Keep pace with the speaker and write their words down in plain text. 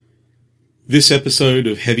This episode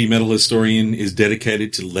of Heavy Metal Historian is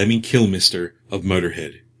dedicated to Lemmy Kilmister of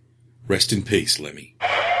Motorhead. Rest in peace, Lemmy.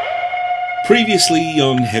 Previously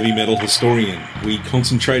on Heavy Metal Historian, we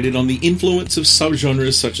concentrated on the influence of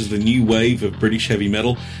subgenres such as the new wave of British heavy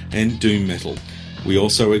metal and doom metal. We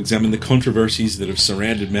also examined the controversies that have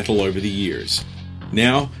surrounded metal over the years.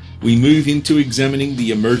 Now, we move into examining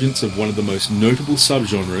the emergence of one of the most notable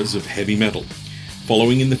subgenres of heavy metal.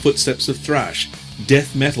 Following in the footsteps of thrash,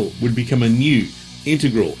 death metal would become a new,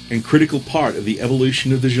 integral, and critical part of the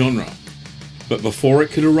evolution of the genre. But before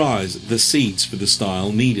it could arise, the seeds for the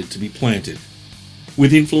style needed to be planted.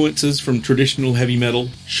 With influences from traditional heavy metal,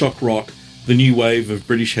 shock rock, the new wave of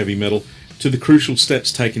British heavy metal, to the crucial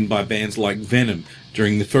steps taken by bands like Venom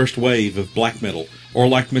during the first wave of black metal, or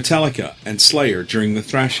like Metallica and Slayer during the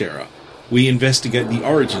thrash era, we investigate the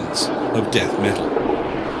origins of death metal.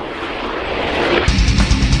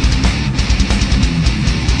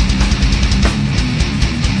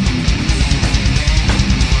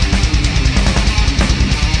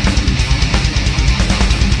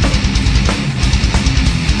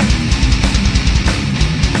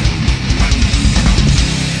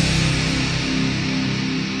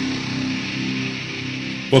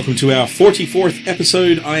 Welcome to our 44th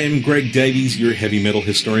episode. I am Greg Davies, your heavy metal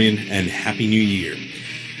historian, and Happy New Year.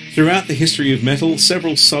 Throughout the history of metal,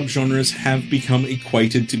 several subgenres have become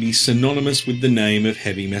equated to be synonymous with the name of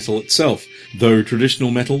heavy metal itself. Though traditional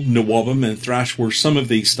metal, nawabum, and thrash were some of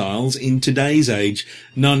these styles, in today's age,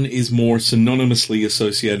 none is more synonymously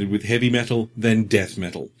associated with heavy metal than death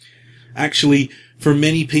metal. Actually, for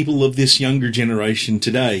many people of this younger generation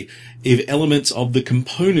today, if elements of the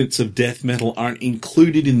components of death metal aren't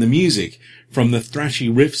included in the music, from the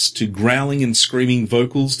thrashy riffs to growling and screaming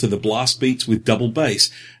vocals to the blast beats with double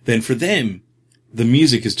bass, then for them, the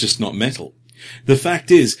music is just not metal. The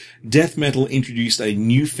fact is, death metal introduced a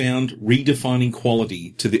newfound, redefining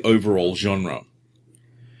quality to the overall genre.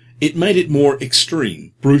 It made it more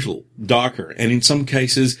extreme, brutal, darker, and in some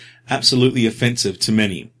cases, absolutely offensive to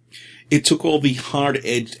many. It took all the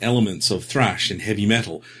hard-edged elements of thrash and heavy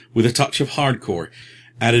metal with a touch of hardcore,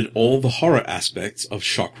 added all the horror aspects of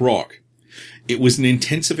shock rock. It was an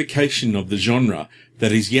intensification of the genre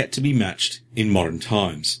that is yet to be matched in modern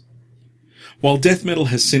times. While death metal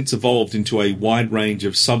has since evolved into a wide range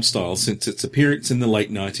of substyles since its appearance in the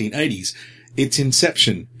late 1980s, its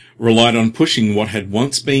inception relied on pushing what had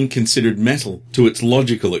once been considered metal to its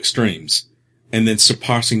logical extremes, and then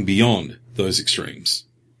surpassing beyond those extremes.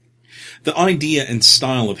 The idea and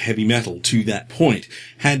style of heavy metal to that point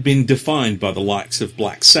had been defined by the likes of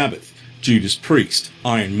Black Sabbath, Judas Priest,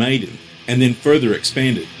 Iron Maiden, and then further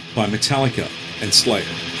expanded by Metallica and Slayer.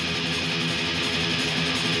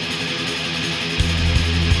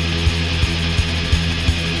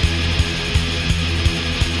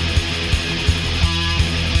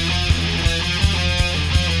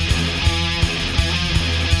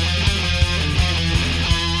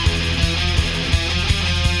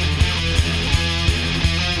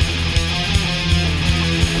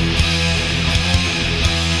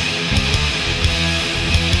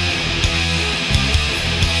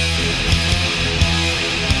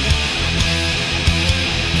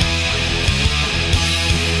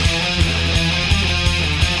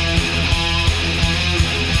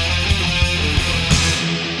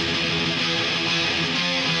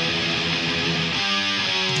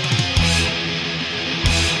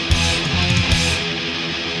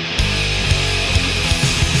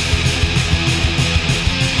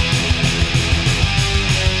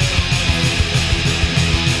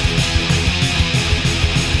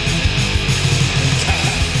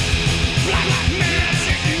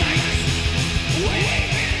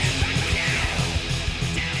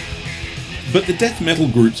 But the death metal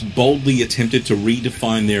groups boldly attempted to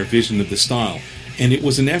redefine their vision of the style, and it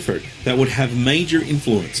was an effort that would have major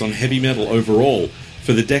influence on heavy metal overall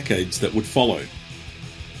for the decades that would follow.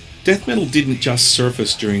 Death metal didn't just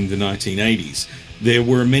surface during the 1980s. There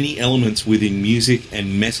were many elements within music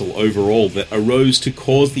and metal overall that arose to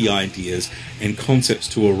cause the ideas and concepts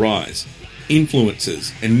to arise,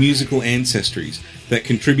 influences and musical ancestries that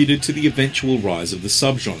contributed to the eventual rise of the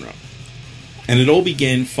subgenre. And it all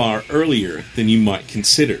began far earlier than you might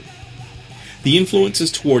consider. The influences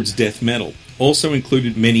towards death metal also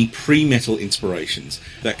included many pre-metal inspirations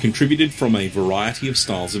that contributed from a variety of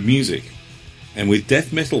styles of music. And with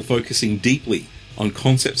death metal focusing deeply on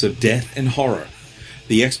concepts of death and horror,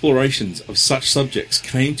 the explorations of such subjects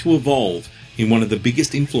came to evolve in one of the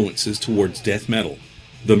biggest influences towards death metal,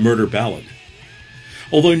 the murder ballad.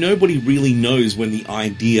 Although nobody really knows when the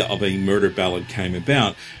idea of a murder ballad came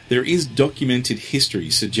about, there is documented history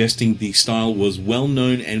suggesting the style was well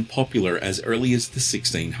known and popular as early as the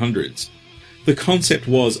 1600s. The concept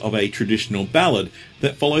was of a traditional ballad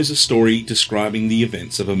that follows a story describing the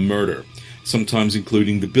events of a murder, sometimes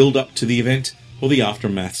including the build-up to the event or the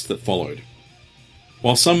aftermaths that followed.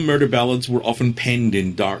 While some murder ballads were often penned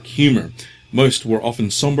in dark humour, most were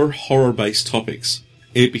often sombre, horror-based topics.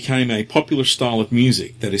 It became a popular style of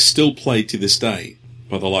music that is still played to this day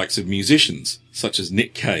by the likes of musicians such as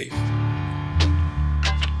Nick Cave.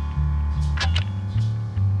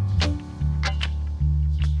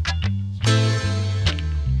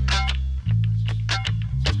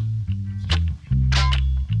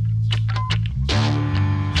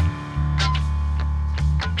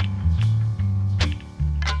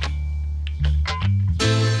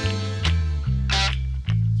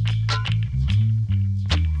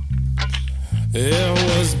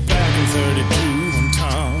 It was back in 32 when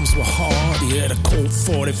times were hard. He had a Colt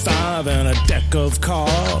 45 and a deck of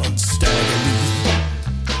cards. Stagger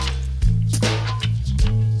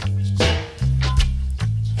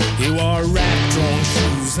He wore rat-drawn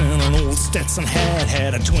shoes and an old Stetson hat.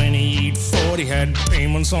 Had a 2840, had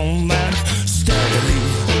payments on that. Stagger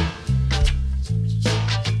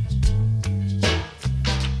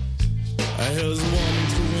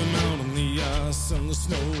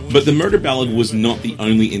But the murder ballad was not the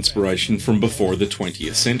only inspiration from before the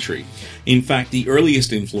 20th century. In fact, the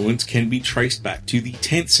earliest influence can be traced back to the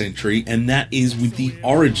 10th century, and that is with the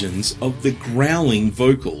origins of the growling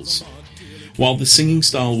vocals. While the singing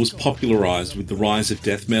style was popularized with the rise of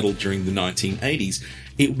death metal during the 1980s,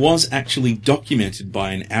 it was actually documented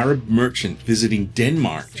by an Arab merchant visiting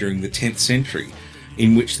Denmark during the 10th century,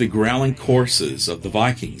 in which the growling choruses of the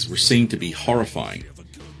Vikings were seen to be horrifying.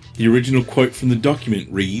 The original quote from the document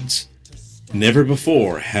reads, "Never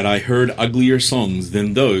before had I heard uglier songs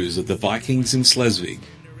than those of the Vikings in Slesvig.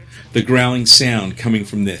 The growling sound coming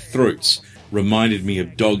from their throats reminded me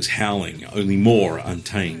of dogs howling, only more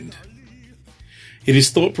untamed." It is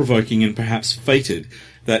thought-provoking and perhaps fated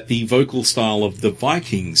that the vocal style of the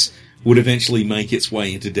Vikings would eventually make its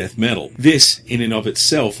way into death metal. This, in and of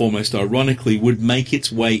itself, almost ironically, would make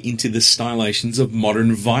its way into the stylizations of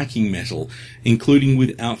modern Viking metal, including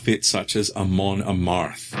with outfits such as Amon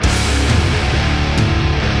Amarth.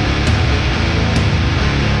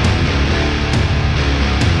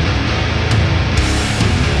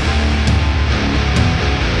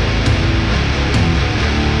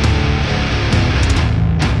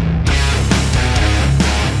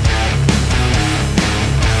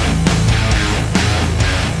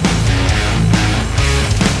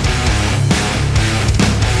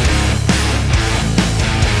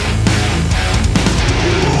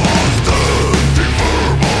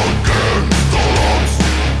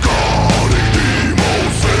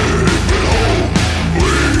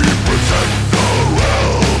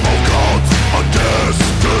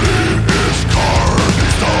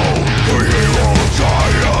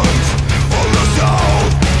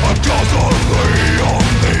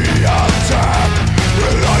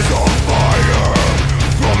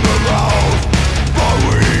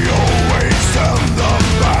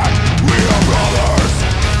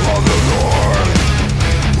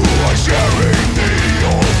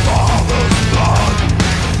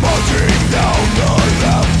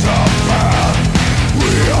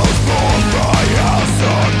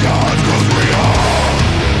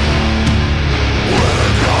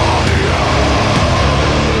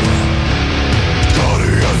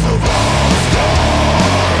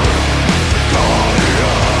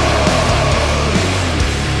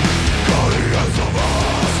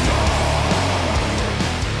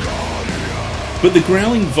 But the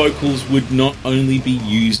growling vocals would not only be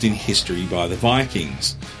used in history by the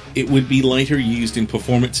Vikings. It would be later used in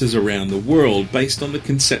performances around the world based on the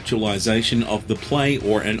conceptualization of the play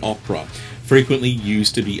or an opera, frequently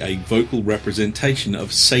used to be a vocal representation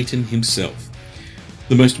of Satan himself.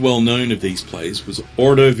 The most well-known of these plays was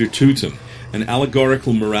Ordo Virtutum, an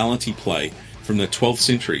allegorical morality play from the 12th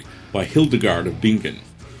century by Hildegard of Bingen.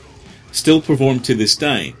 Still performed to this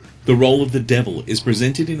day, the role of the devil is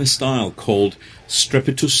presented in a style called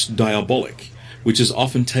strepitus diabolic, which is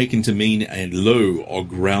often taken to mean a low or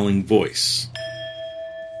growling voice.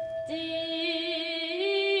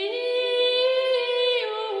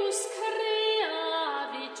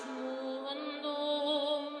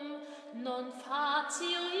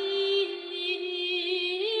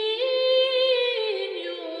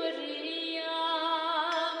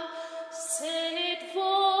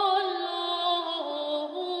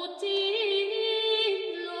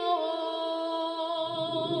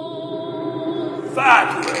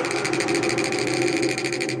 Fatue,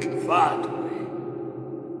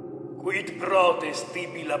 quid protest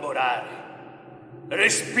tibi laborare,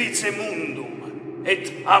 respice mundum, et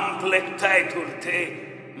amplectetur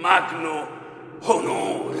te magno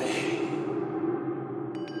honore.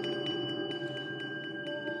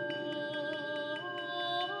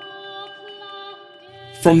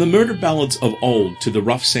 From the murder ballads of old to the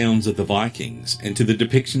rough sounds of the Vikings and to the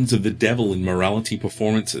depictions of the devil in morality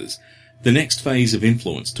performances, the next phase of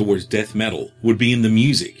influence towards death metal would be in the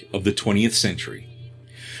music of the 20th century.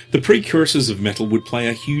 The precursors of metal would play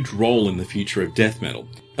a huge role in the future of death metal.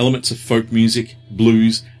 Elements of folk music,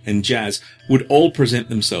 blues, and jazz would all present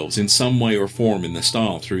themselves in some way or form in the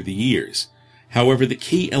style through the years. However, the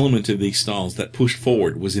key element of these styles that pushed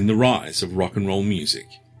forward was in the rise of rock and roll music.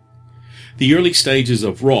 The early stages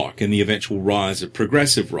of rock and the eventual rise of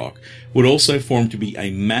progressive rock would also form to be a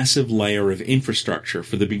massive layer of infrastructure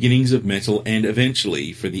for the beginnings of metal and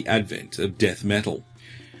eventually for the advent of death metal.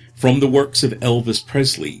 From the works of Elvis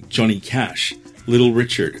Presley, Johnny Cash, Little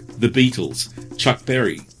Richard, the Beatles, Chuck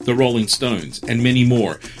Berry, the Rolling Stones, and many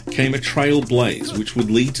more came a trailblaze which would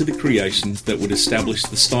lead to the creations that would establish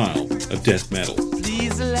the style of death metal.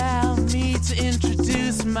 Please allow me to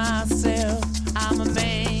introduce myself. I'm a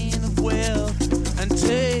man of wealth and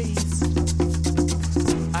taste.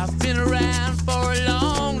 I've been around for a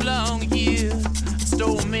long, long year.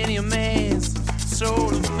 Stole many a man's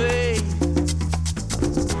soul and faith.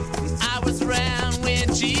 I was around when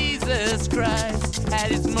Jesus Christ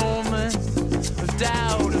had his moment of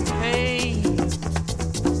doubt and pain.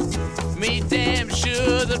 Made damn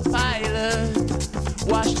sure the pilot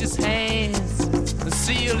washed his hands and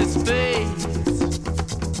sealed his face.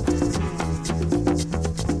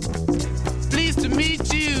 Pleased to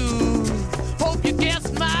meet you, hope you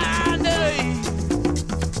guessed my name.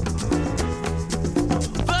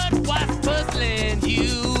 But what's puzzling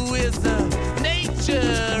you is the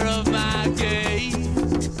nature of my game.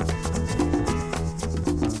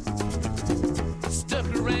 Stuck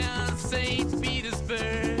around St.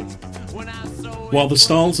 Petersburg when I saw. While the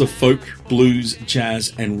styles of folk, blues,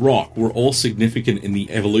 jazz, and rock were all significant in the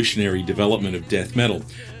evolutionary development of death metal,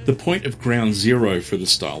 the point of ground zero for the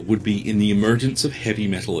style would be in the emergence of heavy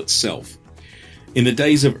metal itself. In the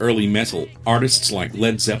days of early metal, artists like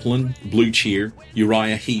Led Zeppelin, Blue Cheer,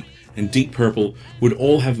 Uriah Heep, and Deep Purple would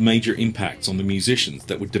all have major impacts on the musicians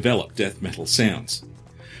that would develop death metal sounds.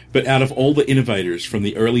 But out of all the innovators from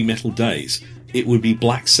the early metal days, it would be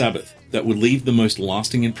Black Sabbath that would leave the most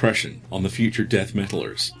lasting impression on the future death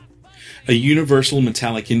metalers. A universal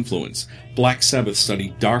metallic influence, Black Sabbath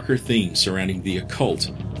studied darker themes surrounding the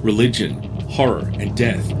occult, religion, horror, and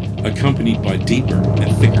death, accompanied by deeper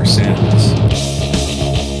and thicker sounds.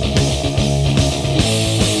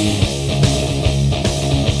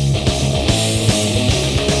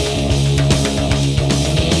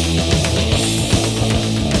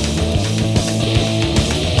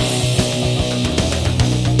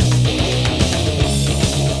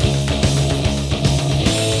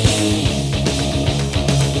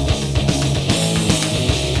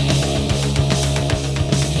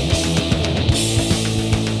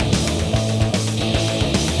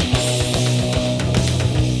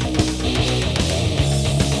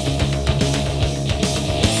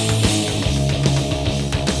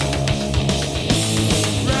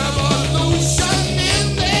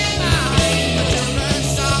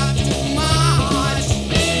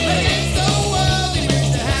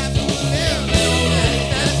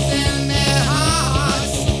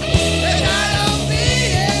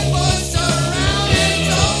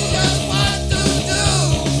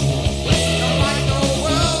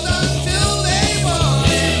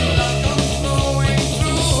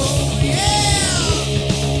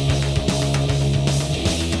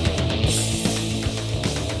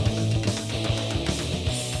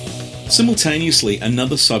 Simultaneously,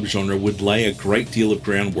 another subgenre would lay a great deal of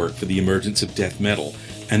groundwork for the emergence of death metal,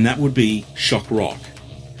 and that would be shock rock.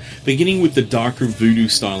 Beginning with the darker voodoo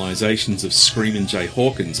stylizations of Screamin' Jay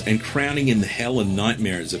Hawkins and crowning in the hell and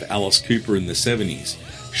nightmares of Alice Cooper in the 70s,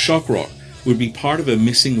 shock rock would be part of a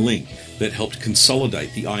missing link that helped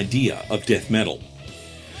consolidate the idea of death metal.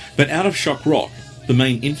 But out of shock rock, the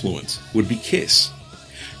main influence would be Kiss.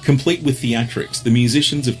 Complete with theatrics, the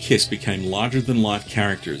musicians of Kiss became larger-than-life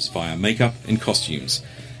characters via makeup and costumes,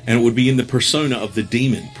 and it would be in the persona of the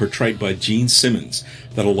Demon, portrayed by Gene Simmons,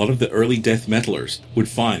 that a lot of the early death metalers would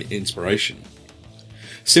find inspiration.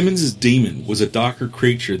 Simmons' Demon was a darker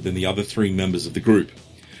creature than the other three members of the group.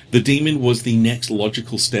 The Demon was the next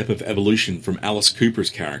logical step of evolution from Alice Cooper's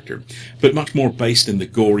character, but much more based in the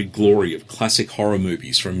gory glory of classic horror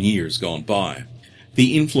movies from years gone by.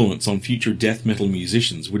 The influence on future death metal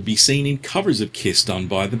musicians would be seen in covers of Kiss done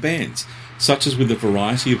by the bands, such as with a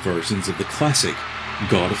variety of versions of the classic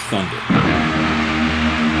God of Thunder.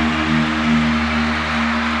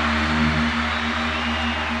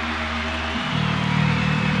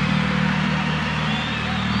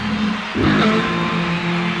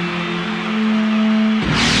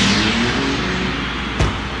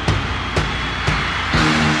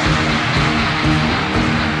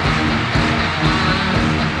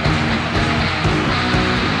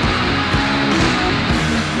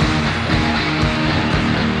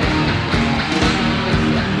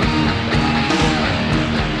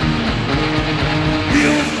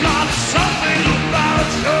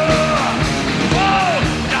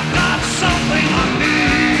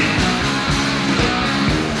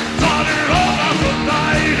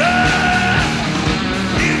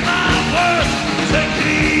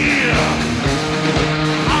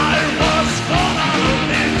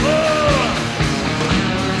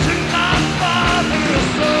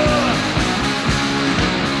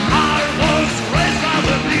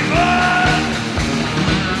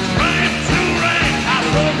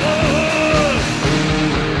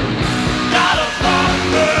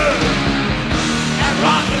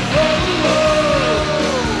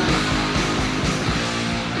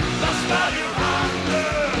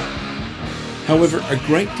 However, a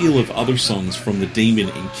great deal of other songs from the Demon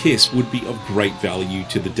in Kiss would be of great value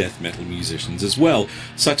to the death metal musicians as well,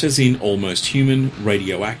 such as in Almost Human,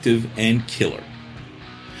 Radioactive, and Killer.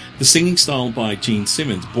 The singing style by Gene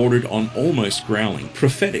Simmons bordered on almost growling,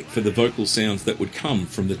 prophetic for the vocal sounds that would come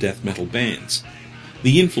from the death metal bands.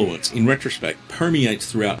 The influence, in retrospect, permeates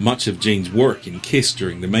throughout much of Gene's work in Kiss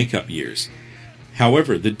during the makeup years.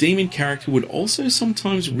 However, the Demon character would also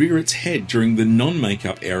sometimes rear its head during the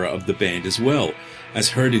non-makeup era of the band as well, as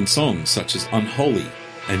heard in songs such as Unholy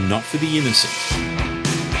and Not for the Innocent.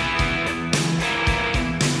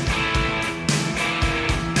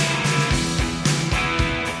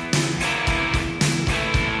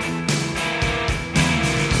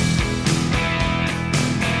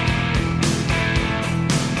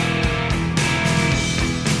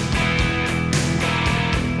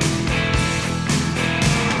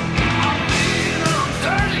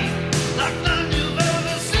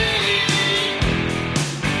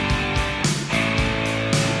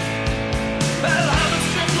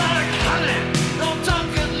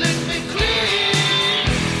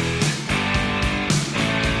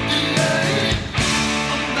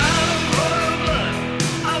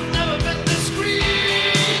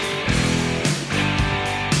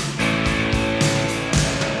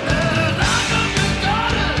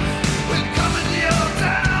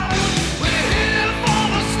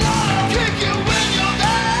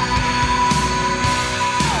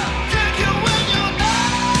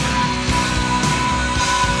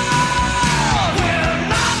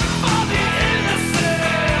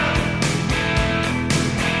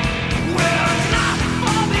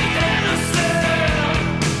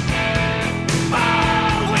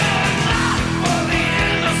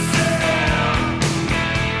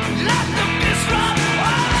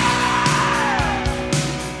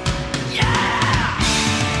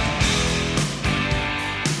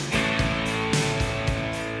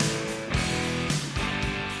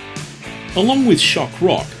 Along with shock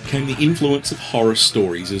rock came the influence of horror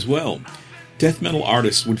stories as well. Death metal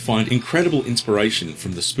artists would find incredible inspiration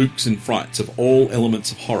from the spooks and frights of all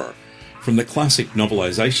elements of horror, from the classic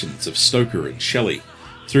novelizations of Stoker and Shelley,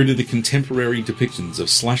 through to the contemporary depictions of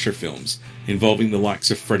slasher films involving the likes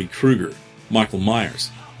of Freddy Krueger, Michael Myers,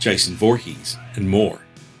 Jason Voorhees, and more.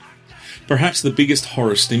 Perhaps the biggest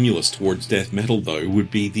horror stimulus towards death metal, though, would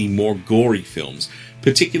be the more gory films,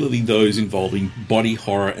 particularly those involving body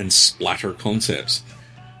horror and splatter concepts.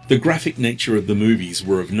 The graphic nature of the movies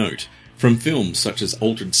were of note, from films such as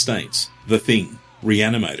Altered States, The Thing,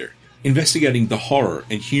 Reanimator, investigating the horror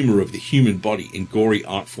and humour of the human body in gory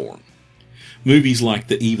art form. Movies like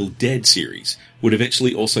the Evil Dead series would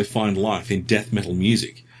eventually also find life in death metal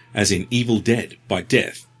music, as in Evil Dead by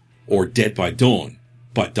Death, or Dead by Dawn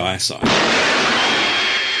by Diacide.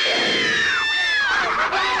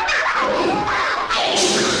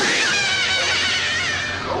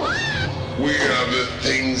 We are the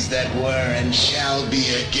things that were and shall be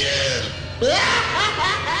again.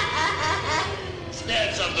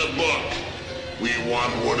 Snatch of the book. We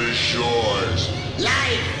want what is yours.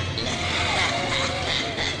 Life.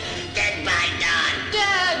 Dead by dawn.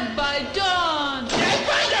 Dead by dawn. Dead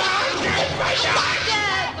by dawn. Dead by dawn.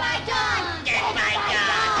 Dead by dawn. Dead by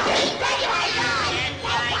dawn. Dead by dawn. Dead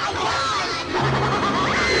by dawn.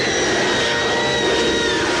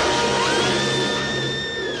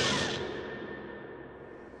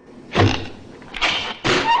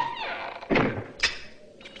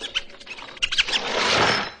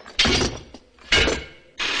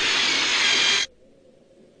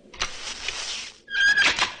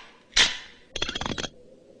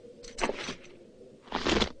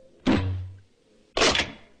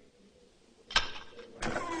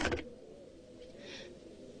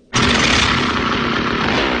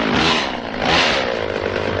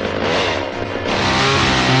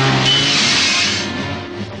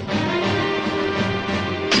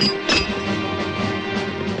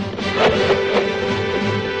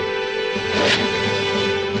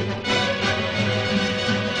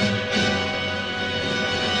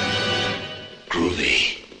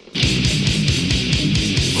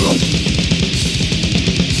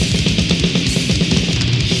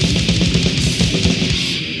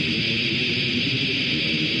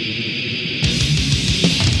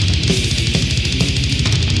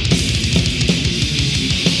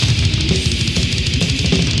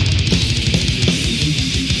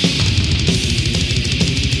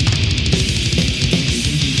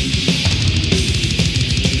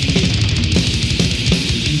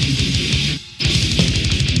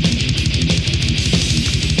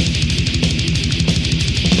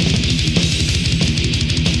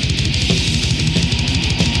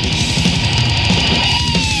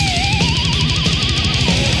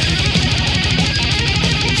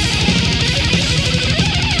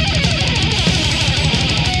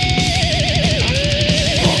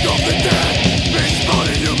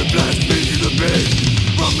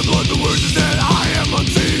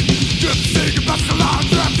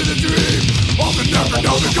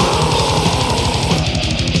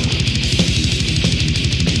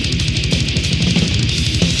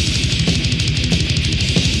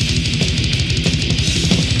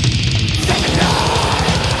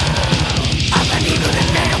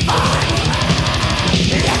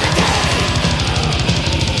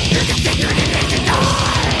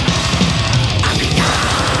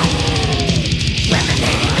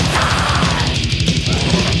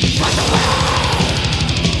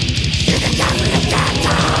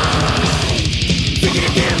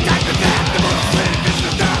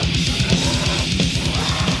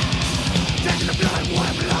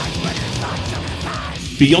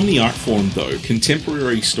 Beyond the art form, though,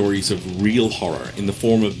 contemporary stories of real horror in the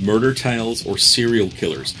form of murder tales or serial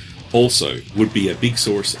killers also would be a big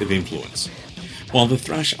source of influence. While the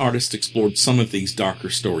thrash artists explored some of these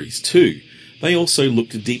darker stories too, they also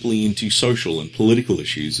looked deeply into social and political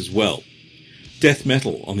issues as well. Death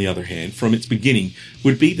metal, on the other hand, from its beginning,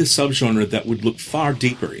 would be the subgenre that would look far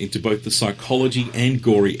deeper into both the psychology and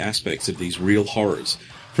gory aspects of these real horrors,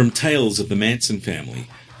 from tales of the Manson family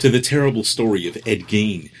to the terrible story of Ed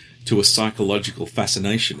Gein, to a psychological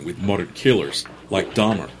fascination with modern killers like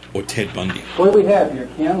Dahmer or Ted Bundy. What do we have here,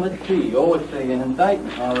 Ken? Let's see. Oh, it's an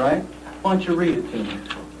indictment, all right. Why don't you read it to me?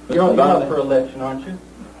 You're up for election, aren't you?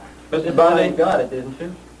 Mr. Bundy? Got it, didn't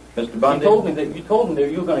you? Mr. Bundy? You told me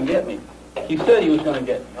that you were going to get me. He said he was going to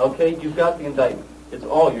get me, okay? You've got the indictment. It's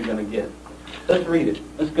all you're going to get. Let's read it.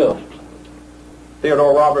 Let's go.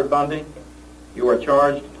 Theodore Robert Bundy, you are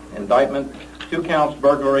charged, indictment, 2 counts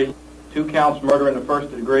burglary, 2 counts murder in the first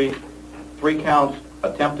degree, 3 counts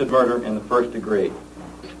attempted murder in the first degree.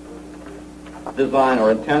 Design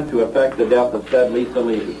or intent to effect the death of said Lisa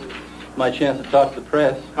Levy. My chance to talk to the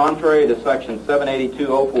press. Contrary to section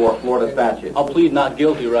 78204 Florida statute. I'll plead not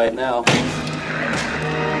guilty right now.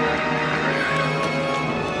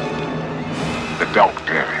 The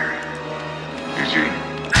doctor. Is he?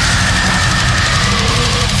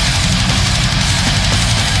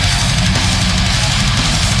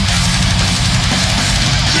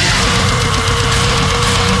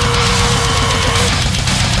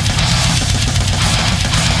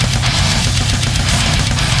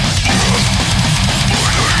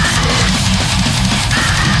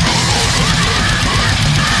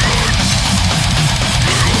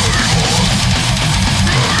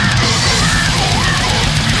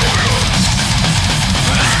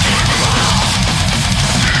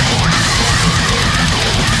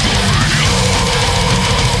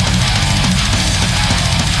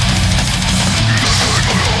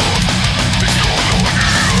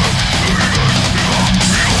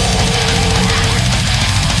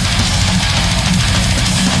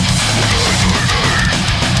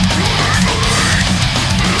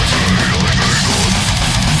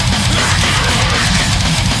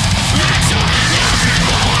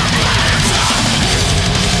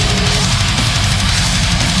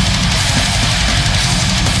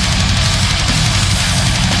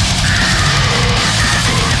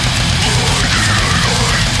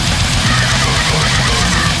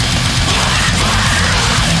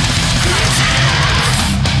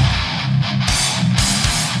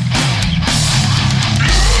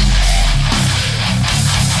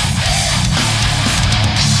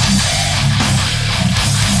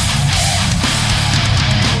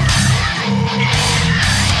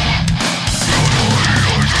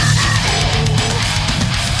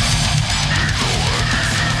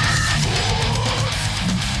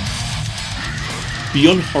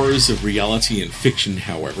 Beyond horrors of reality and fiction,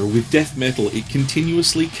 however, with death metal it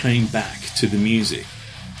continuously came back to the music,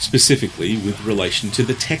 specifically with relation to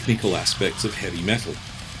the technical aspects of heavy metal.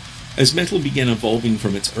 As metal began evolving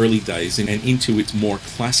from its early days and into its more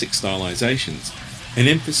classic stylizations, an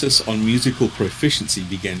emphasis on musical proficiency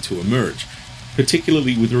began to emerge,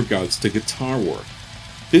 particularly with regards to guitar work.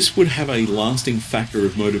 This would have a lasting factor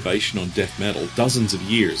of motivation on death metal dozens of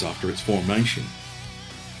years after its formation.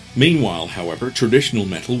 Meanwhile, however, traditional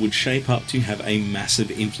metal would shape up to have a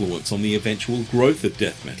massive influence on the eventual growth of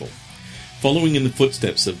death metal. Following in the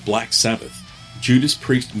footsteps of Black Sabbath, Judas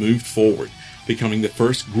Priest moved forward, becoming the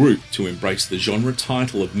first group to embrace the genre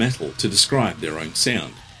title of metal to describe their own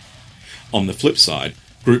sound. On the flip side,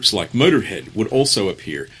 groups like Motorhead would also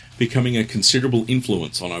appear, becoming a considerable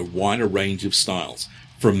influence on a wider range of styles,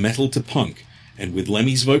 from metal to punk, and with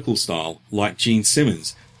Lemmy's vocal style, like Gene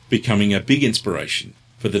Simmons, becoming a big inspiration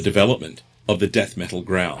for the development of the death metal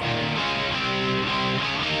growl.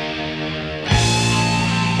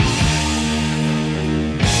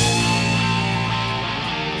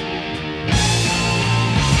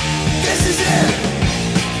 This is it!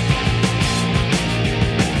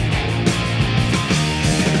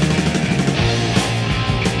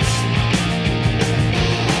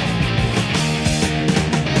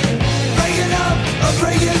 Breaking up or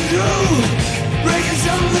breaking through, breaking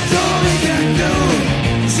something that's all we can do.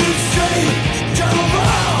 Shoot straight, travel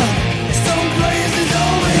far.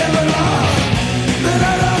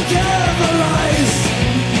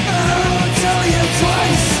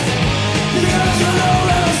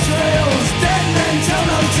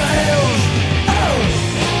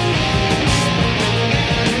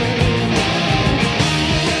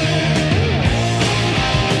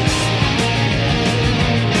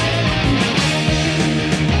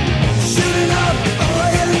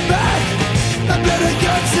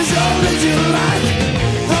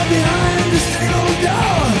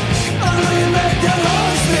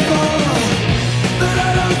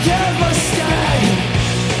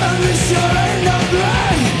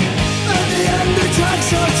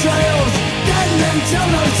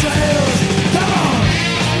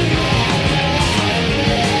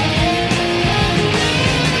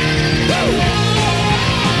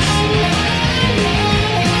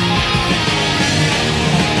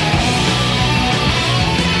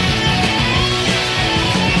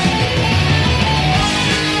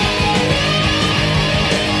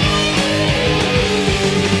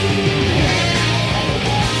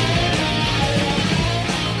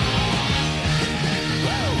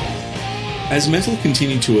 As metal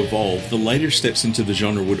continued to evolve, the later steps into the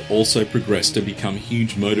genre would also progress to become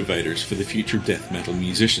huge motivators for the future death metal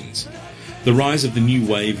musicians. The rise of the new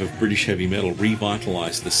wave of British heavy metal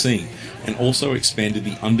revitalised the scene and also expanded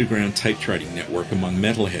the underground tape trading network among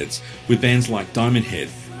metalheads, with bands like Diamond Head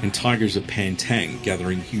and Tigers of Pantang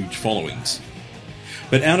gathering huge followings.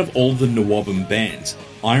 But out of all the Nawabum bands,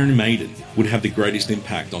 Iron Maiden would have the greatest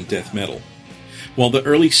impact on death metal. While the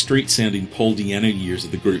early street-sounding Paul Di'Anno years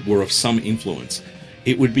of the group were of some influence,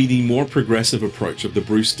 it would be the more progressive approach of the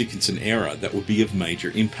Bruce Dickinson era that would be of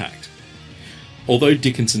major impact. Although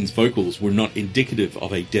Dickinson's vocals were not indicative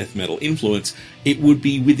of a death metal influence, it would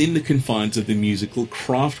be within the confines of the musical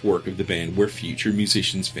craft work of the band where future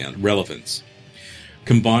musicians found relevance.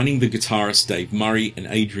 Combining the guitarist Dave Murray and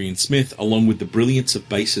Adrian Smith along with the brilliance of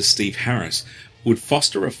bassist Steve Harris would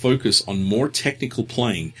foster a focus on more technical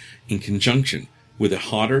playing in conjunction with a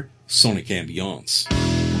harder sonic ambiance.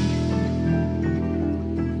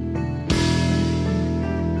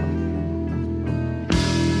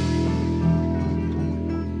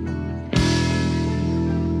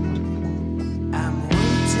 I'm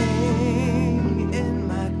waiting in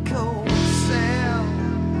my cold cell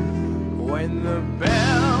when the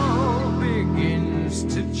bell begins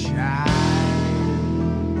to chime,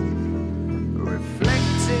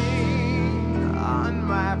 reflecting on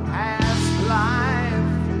my past life,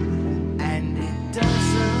 and it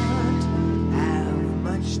doesn't have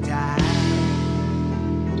much time,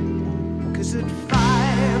 'cause at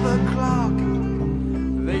 5 o'clock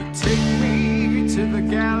they take me to the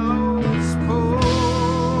gallows pole.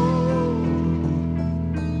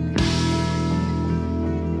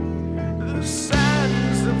 The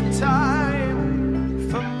sands of time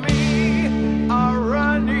for me are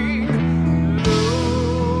running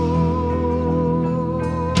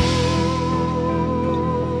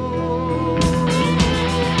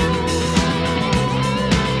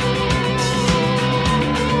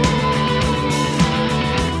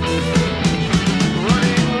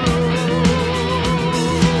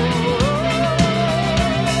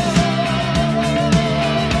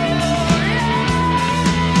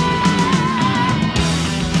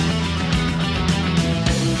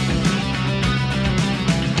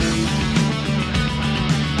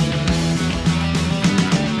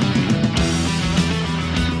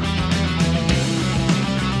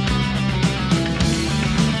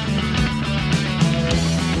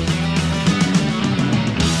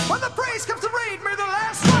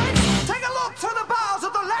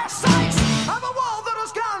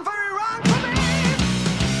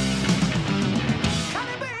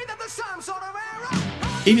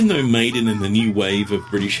Even though Maiden and the new wave of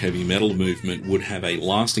British heavy metal movement would have a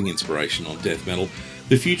lasting inspiration on death metal,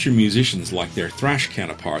 the future musicians like their thrash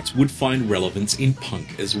counterparts would find relevance in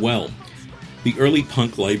punk as well. The early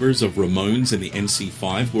punk labours of Ramones and the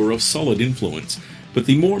MC5 were of solid influence, but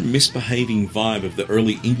the more misbehaving vibe of the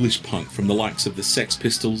early English punk from the likes of the Sex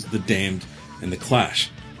Pistols, The Damned and The Clash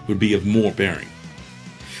would be of more bearing.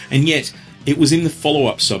 And yet, it was in the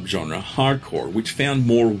follow-up subgenre, hardcore, which found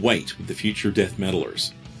more weight with the future death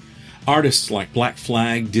metalers. Artists like Black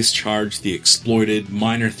Flag, Discharge, The Exploited,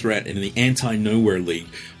 Minor Threat, and the Anti-Nowhere League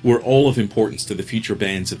were all of importance to the future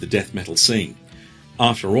bands of the death metal scene.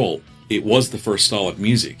 After all, it was the first style of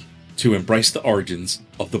music to embrace the origins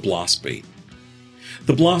of the blast beat.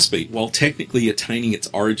 The blast beat, while technically attaining its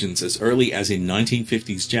origins as early as in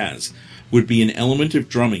 1950s jazz, would be an element of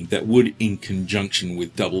drumming that would, in conjunction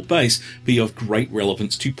with double bass, be of great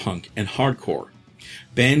relevance to punk and hardcore.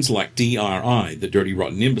 Bands like DRI, the Dirty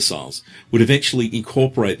Rotten Imbeciles, would eventually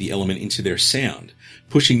incorporate the element into their sound,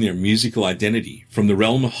 pushing their musical identity from the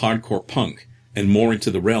realm of hardcore punk and more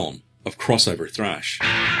into the realm of crossover thrash.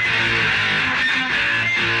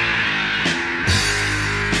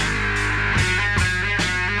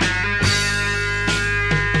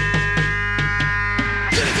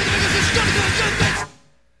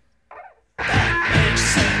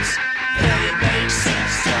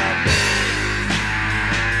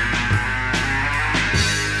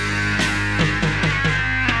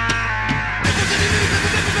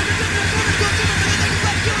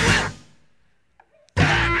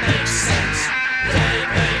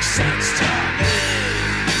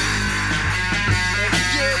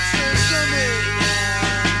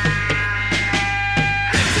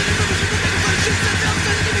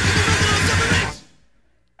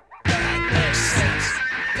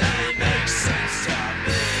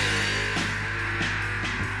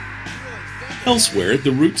 Elsewhere,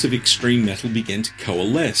 the roots of extreme metal began to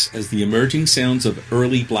coalesce as the emerging sounds of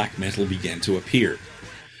early black metal began to appear.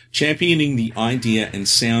 Championing the idea and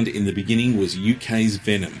sound in the beginning was UK's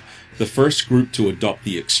Venom, the first group to adopt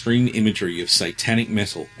the extreme imagery of satanic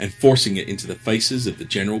metal and forcing it into the faces of the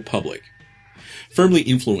general public. Firmly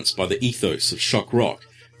influenced by the ethos of shock rock,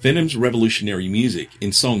 Venom's revolutionary music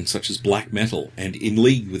in songs such as Black Metal and In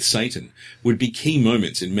League with Satan would be key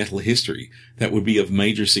moments in metal history that would be of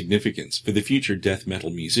major significance for the future death metal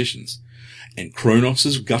musicians. And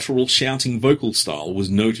Kronos' guttural shouting vocal style was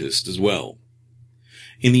noticed as well.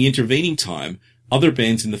 In the intervening time, other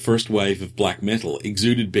bands in the first wave of black metal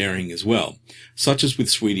exuded bearing as well, such as with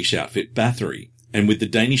Swedish outfit Bathory, and with the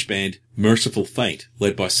Danish band Merciful Fate,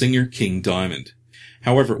 led by singer King Diamond.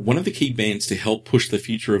 However, one of the key bands to help push the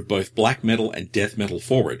future of both black metal and death metal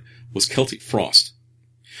forward was Celtic Frost.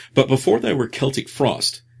 But before they were Celtic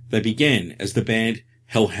Frost, they began as the band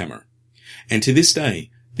Hellhammer. And to this day,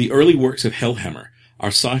 the early works of Hellhammer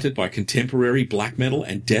are cited by contemporary black metal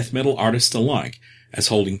and death metal artists alike as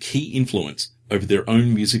holding key influence over their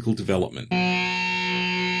own musical development.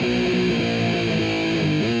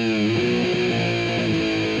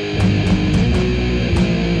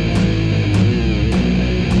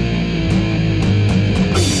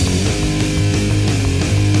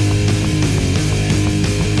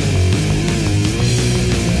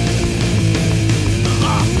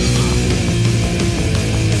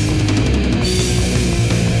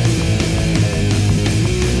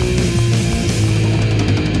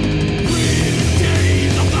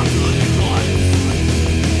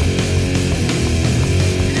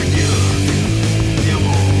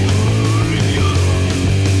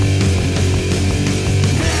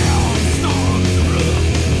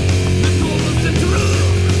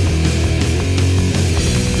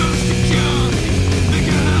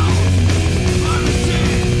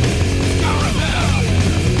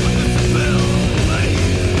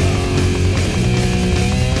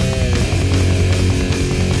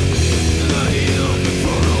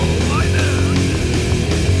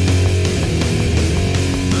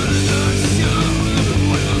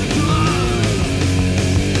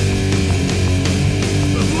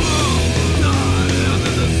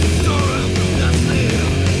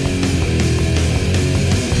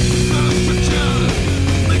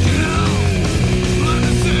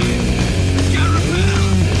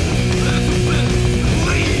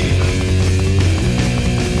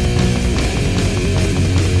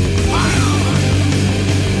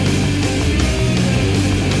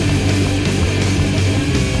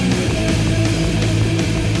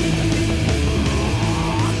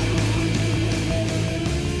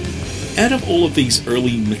 Out of all of these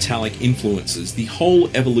early metallic influences, the whole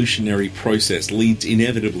evolutionary process leads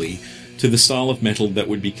inevitably to the style of metal that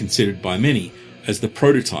would be considered by many as the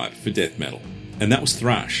prototype for death metal, and that was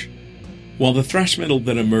thrash. While the thrash metal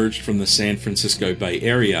that emerged from the San Francisco Bay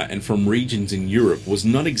Area and from regions in Europe was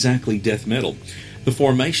not exactly death metal, the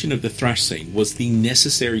formation of the thrash scene was the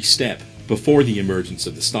necessary step before the emergence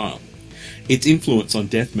of the style. Its influence on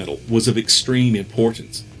death metal was of extreme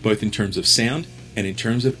importance, both in terms of sound and in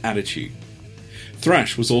terms of attitude.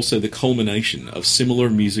 Thrash was also the culmination of similar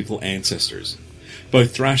musical ancestors.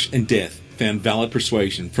 Both thrash and death found valid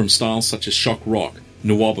persuasion from styles such as shock rock,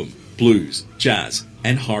 nawabum, blues, jazz,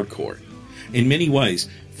 and hardcore. In many ways,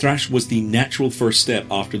 thrash was the natural first step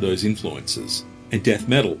after those influences, and death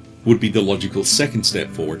metal would be the logical second step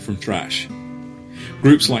forward from thrash.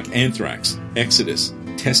 Groups like Anthrax, Exodus,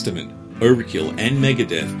 Testament, Overkill, and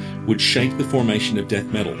Megadeth would shape the formation of death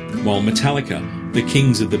metal, while Metallica, the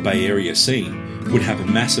kings of the Bay Area scene, would have a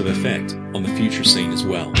massive effect on the future scene as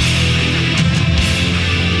well.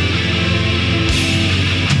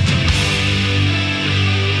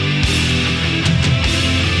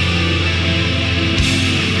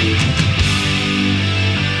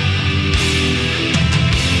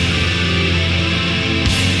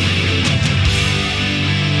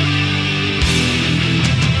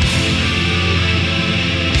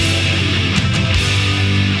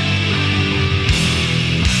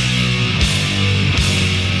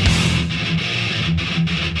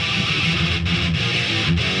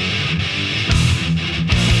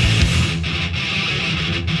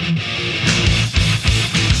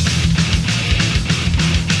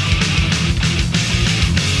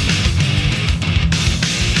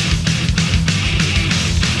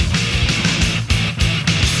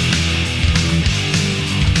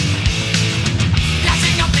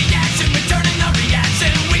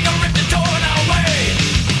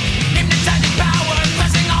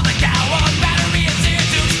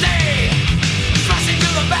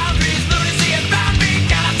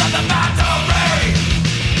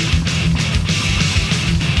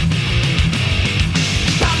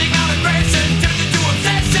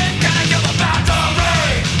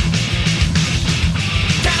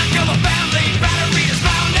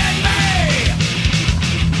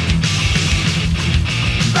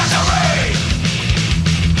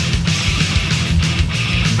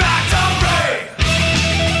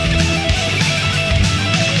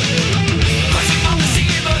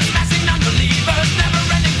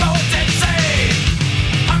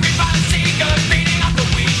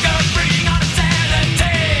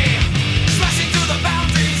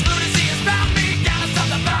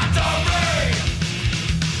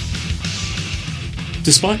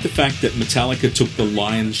 Despite the fact that Metallica took the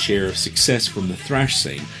lion's share of success from the thrash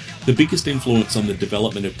scene, the biggest influence on the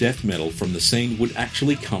development of death metal from the scene would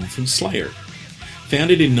actually come from Slayer.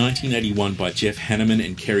 Founded in 1981 by Jeff Hanneman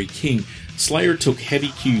and Kerry King, Slayer took heavy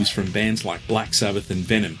cues from bands like Black Sabbath and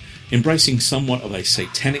Venom, embracing somewhat of a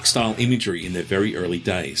satanic-style imagery in their very early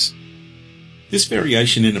days. This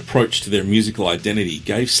variation in approach to their musical identity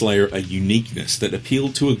gave Slayer a uniqueness that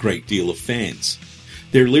appealed to a great deal of fans.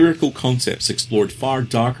 Their lyrical concepts explored far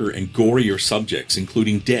darker and gorier subjects,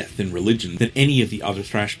 including death and religion, than any of the other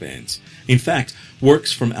thrash bands. In fact,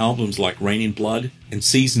 works from albums like Rain in Blood and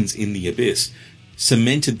Seasons in the Abyss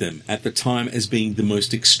cemented them at the time as being the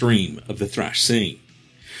most extreme of the thrash scene.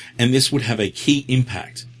 And this would have a key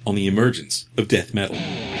impact on the emergence of death metal.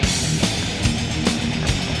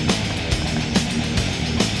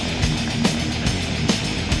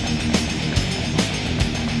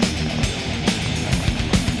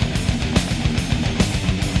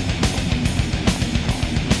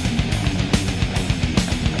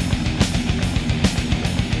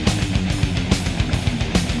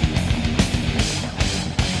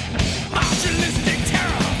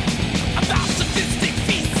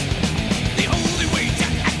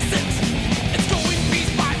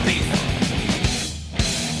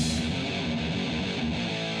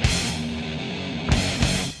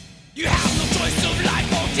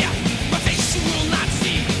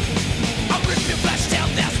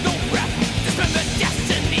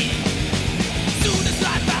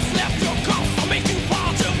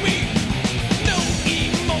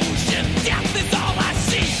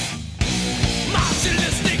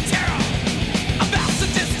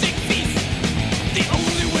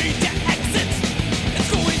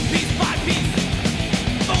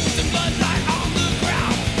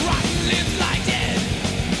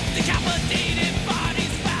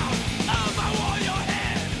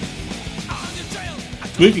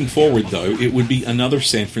 Moving forward, though, it would be another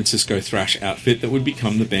San Francisco thrash outfit that would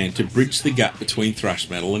become the band to bridge the gap between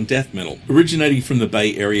thrash metal and death metal. Originating from the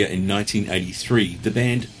Bay Area in 1983, the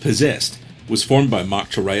band Possessed was formed by Mark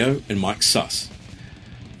Torreo and Mike Suss.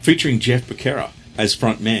 Featuring Jeff Becerra as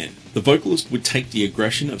frontman, the vocalist would take the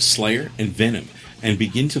aggression of Slayer and Venom and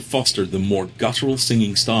begin to foster the more guttural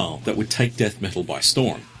singing style that would take death metal by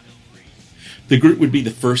storm. The group would be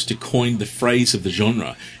the first to coin the phrase of the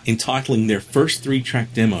genre, entitling their first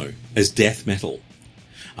 3-track demo as death metal.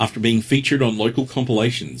 After being featured on local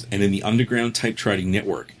compilations and in the underground tape trading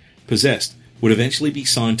network, Possessed would eventually be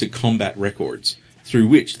signed to Combat Records, through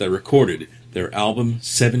which they recorded their album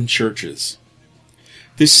 7 Churches.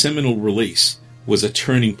 This seminal release was a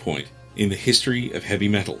turning point in the history of heavy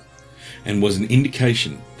metal, and was an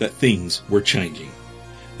indication that things were changing.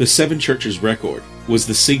 The 7 Churches record was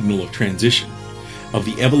the signal of transition, of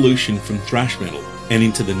the evolution from thrash metal and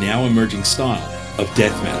into the now emerging style of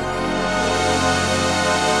death metal.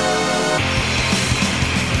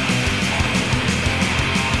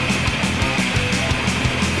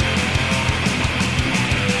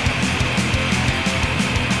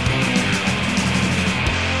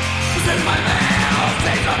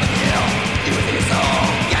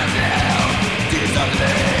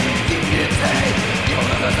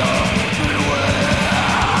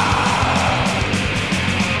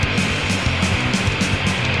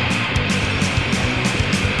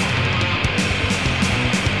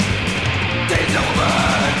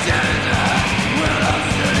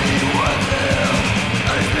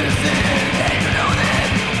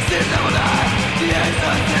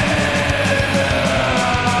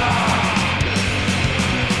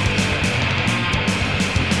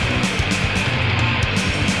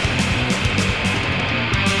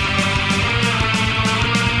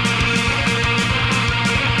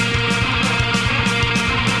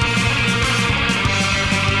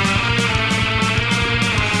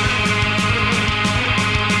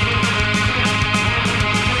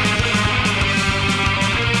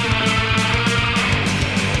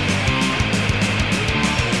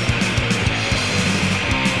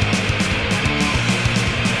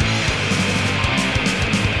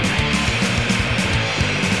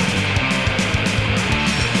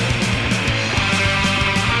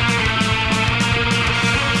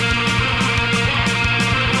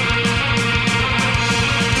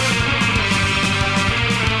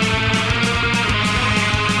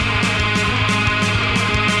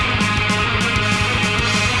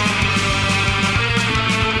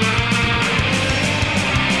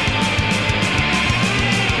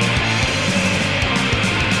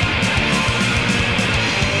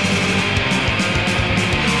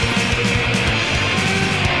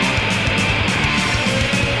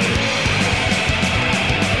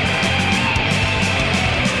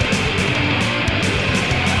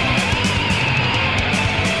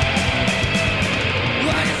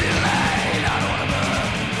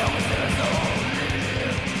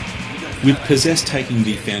 With Possessed taking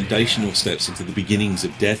the foundational steps into the beginnings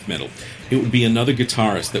of death metal, it would be another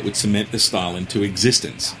guitarist that would cement the style into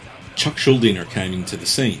existence. Chuck Schuldiner came into the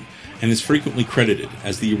scene, and is frequently credited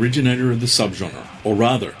as the originator of the subgenre, or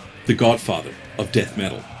rather, the godfather of death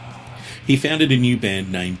metal. He founded a new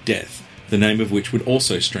band named Death, the name of which would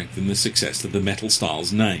also strengthen the success of the metal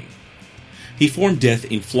style's name. He formed Death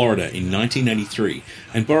in Florida in 1983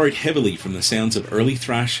 and borrowed heavily from the sounds of early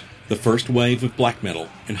thrash, the first wave of black metal,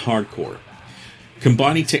 and hardcore.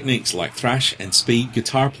 Combining techniques like thrash and speed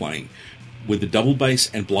guitar playing with the double bass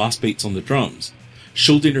and blast beats on the drums,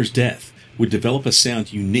 Schuldiner's Death would develop a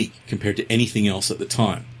sound unique compared to anything else at the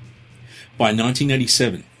time. By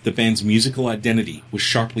 1987, the band's musical identity was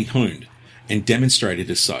sharply honed and demonstrated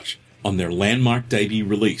as such on their landmark debut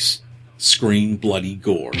release, Scream Bloody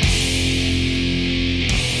Gore.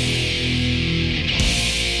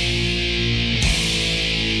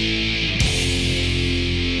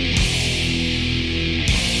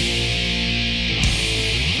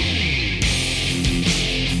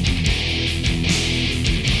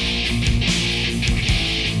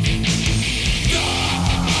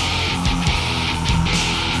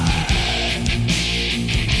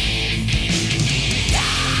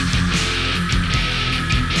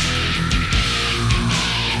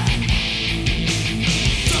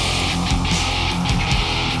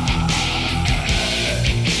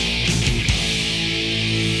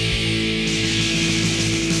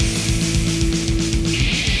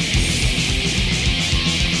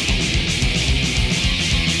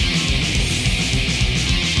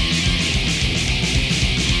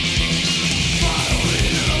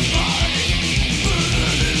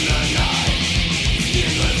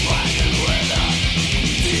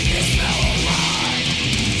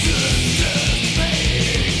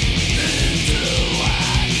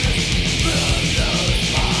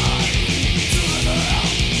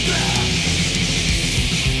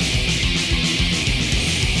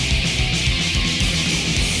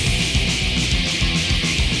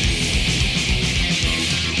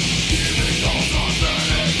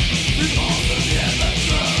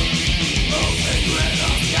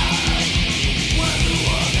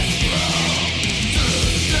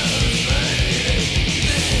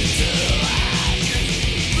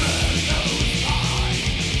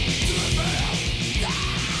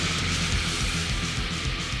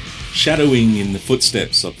 Shadowing in the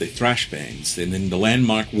footsteps of the thrash bands and in the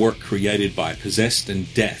landmark work created by Possessed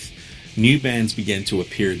and Death, new bands began to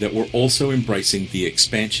appear that were also embracing the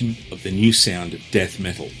expansion of the new sound of death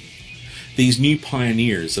metal. These new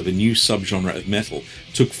pioneers of a new subgenre of metal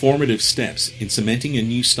took formative steps in cementing a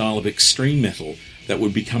new style of extreme metal that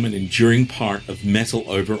would become an enduring part of metal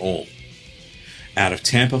overall. Out of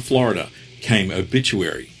Tampa, Florida, came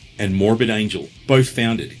Obituary and Morbid Angel, both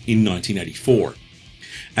founded in 1984.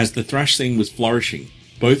 As the thrash scene was flourishing,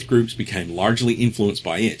 both groups became largely influenced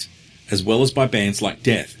by it, as well as by bands like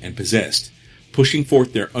Death and Possessed, pushing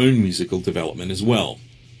forth their own musical development as well.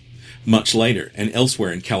 Much later, and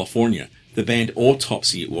elsewhere in California, the band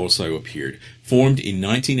Autopsy also appeared, formed in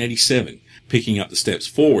 1987, picking up the steps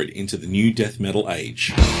forward into the new death metal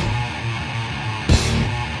age.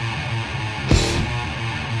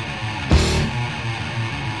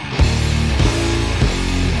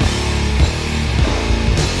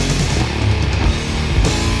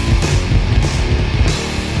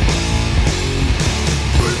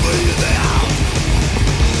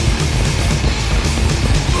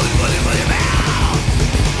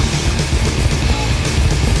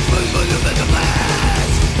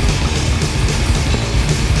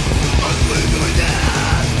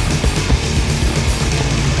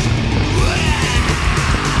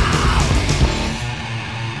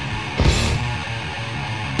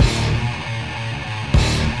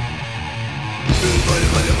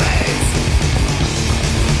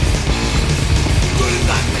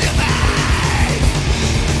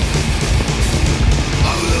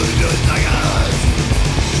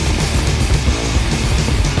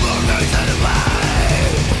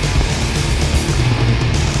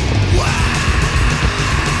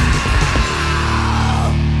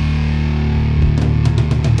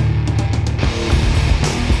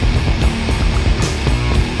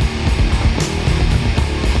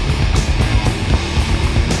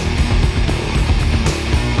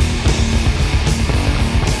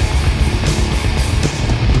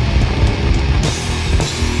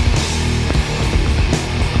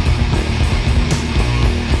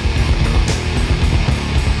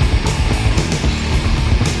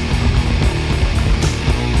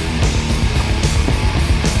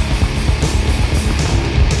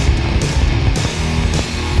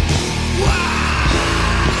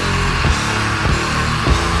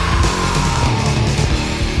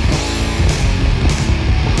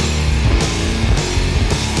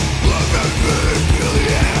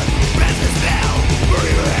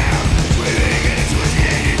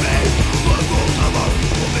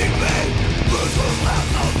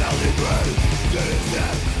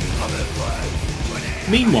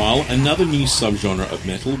 Meanwhile, another new subgenre of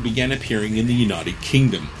metal began appearing in the United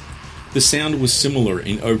Kingdom. The sound was similar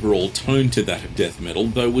in overall tone to that of death metal,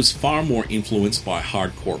 though was far more influenced by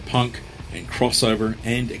hardcore punk and crossover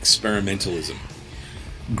and experimentalism.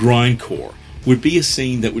 Grindcore would be a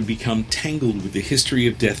scene that would become tangled with the history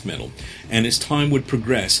of death metal, and as time would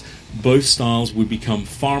progress, both styles would become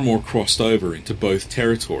far more crossed over into both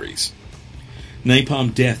territories.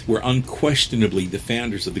 Napalm Death were unquestionably the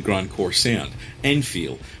founders of the grindcore sound and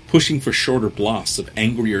feel, pushing for shorter blasts of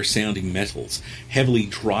angrier sounding metals, heavily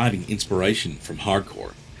driving inspiration from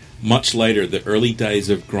hardcore. Much later, the early days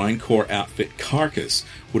of grindcore outfit Carcass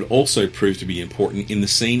would also prove to be important in the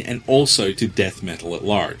scene and also to death metal at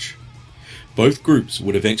large. Both groups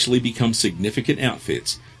would eventually become significant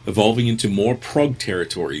outfits, evolving into more prog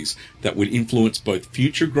territories that would influence both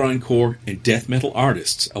future grindcore and death metal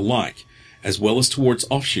artists alike, as well as towards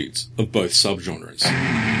offshoots of both subgenres.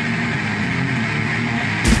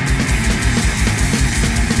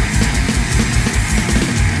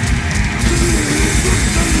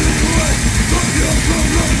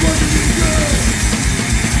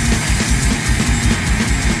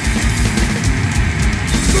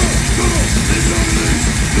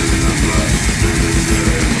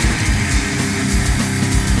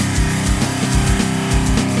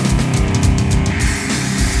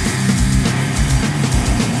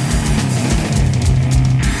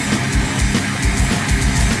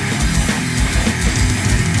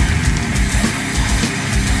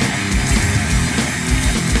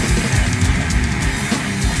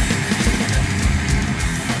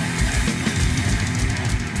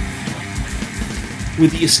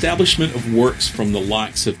 With the establishment of works from the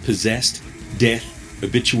likes of Possessed, Death,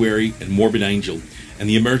 Obituary, and Morbid Angel, and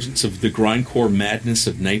the emergence of the grindcore madness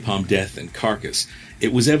of Napalm Death and Carcass,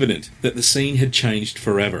 it was evident that the scene had changed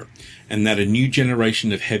forever, and that a new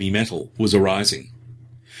generation of heavy metal was arising.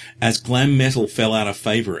 As glam metal fell out of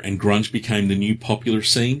favour and grunge became the new popular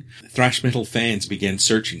scene, thrash metal fans began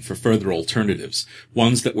searching for further alternatives,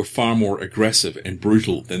 ones that were far more aggressive and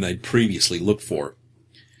brutal than they'd previously looked for.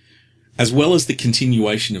 As well as the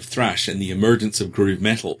continuation of thrash and the emergence of groove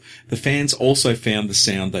metal, the fans also found the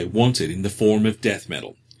sound they wanted in the form of death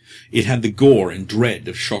metal. It had the gore and dread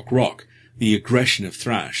of shock rock, the aggression of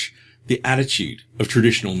thrash, the attitude of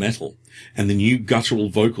traditional metal, and the new guttural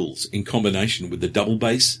vocals in combination with the double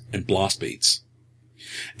bass and blast beats.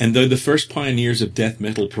 And though the first pioneers of death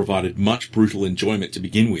metal provided much brutal enjoyment to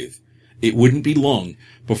begin with, it wouldn't be long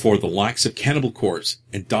before the likes of Cannibal Corpse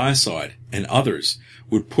and Deicide and others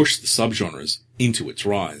would push the subgenres into its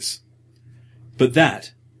rise. But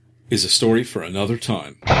that is a story for another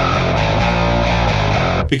time.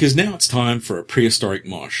 Because now it's time for a prehistoric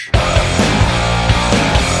mosh.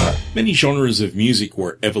 Many genres of music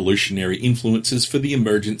were evolutionary influences for the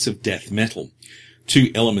emergence of death metal.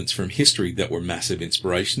 Two elements from history that were massive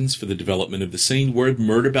inspirations for the development of the scene were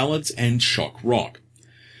murder ballads and shock rock.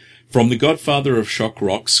 From the godfather of shock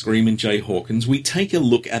rock, Screamin' Jay Hawkins, we take a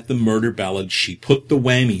look at the murder ballad She Put the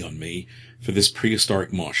Whammy on Me for this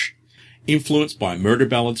prehistoric mosh. Influenced by murder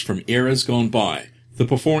ballads from eras gone by, the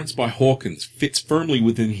performance by Hawkins fits firmly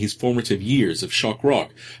within his formative years of shock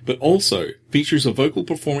rock, but also features a vocal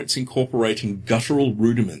performance incorporating guttural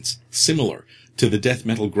rudiments similar to the death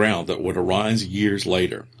metal growl that would arise years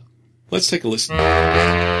later. Let's take a listen.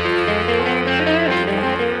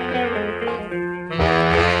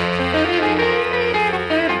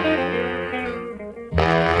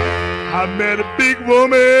 I met a big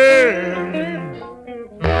woman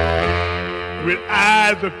with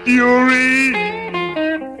eyes of fury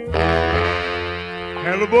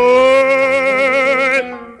and a voice,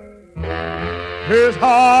 his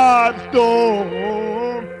heart stone.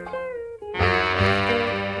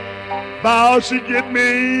 Vow she get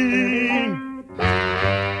me,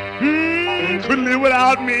 couldn't live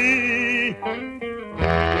without me.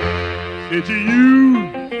 Said you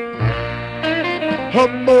use her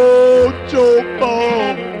mojo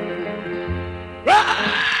bone.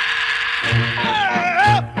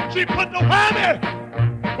 She put the whammy.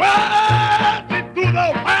 Well, she threw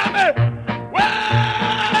the whammy.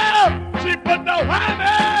 Well, she put the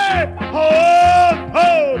whammy. Oh,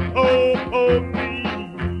 me.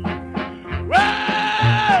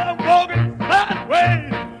 Well, I'm walking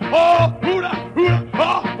sideways. Oh, hooda,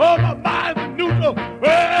 oh, my mind's neutral.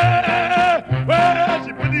 Well,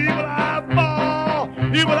 she put the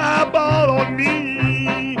evil eyeball on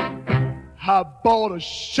me. I bought a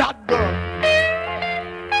shotgun,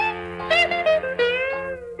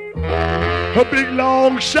 a big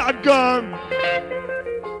long shotgun.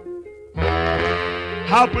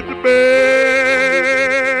 I put the bell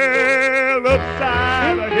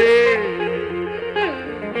upside her head.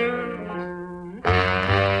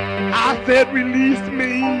 said, release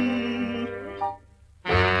me.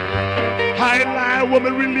 High-line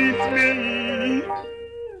woman, release me.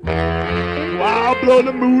 While blow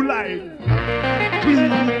the moonlight,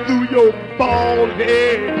 please through your bald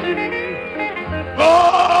head.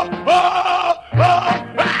 Oh, oh, oh,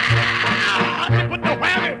 ah! She put the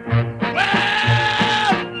whammy.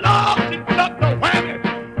 Well, Lord, she stuck the whammy.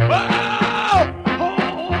 Oh,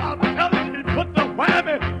 I'm telling you, she put the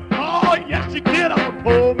whammy. Oh, yes, she did. I'm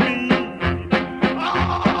pull me. Oh,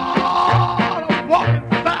 I'm walking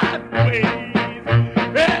sideways.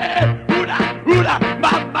 Hey, hoo-da,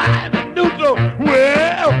 my mind is neutral.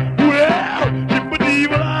 Well, she put the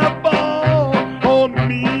evil eyeball on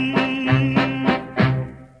me.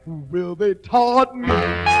 Well, they taught me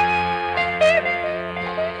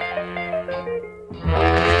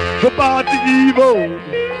about the evil,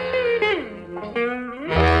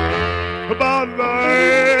 about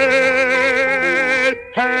light-handed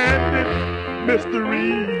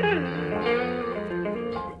mystery.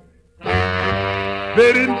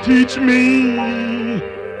 They didn't teach me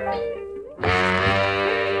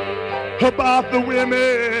about the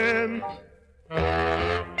women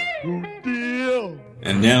who deal.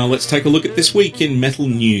 And now let's take a look at this week in metal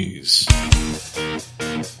news.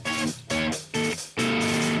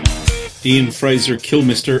 Ian Fraser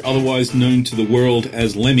Kilmister, otherwise known to the world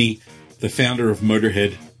as Lemmy, the founder of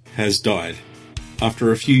Motorhead, has died.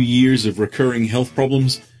 After a few years of recurring health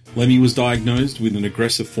problems, Lemmy was diagnosed with an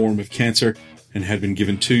aggressive form of cancer and had been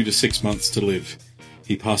given 2 to 6 months to live.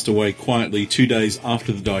 He passed away quietly 2 days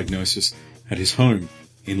after the diagnosis at his home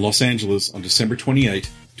in Los Angeles on December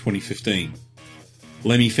 28, 2015.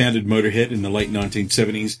 Lemmy founded Motorhead in the late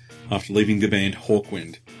 1970s after leaving the band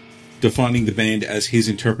Hawkwind. Defining the band as his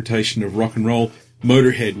interpretation of rock and roll,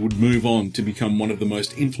 Motorhead would move on to become one of the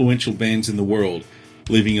most influential bands in the world,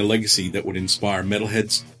 leaving a legacy that would inspire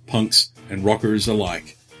metalheads, punks, and rockers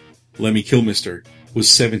alike. Lemmy Kilmister was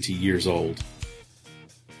 70 years old.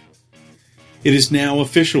 It is now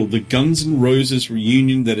official. The Guns N' Roses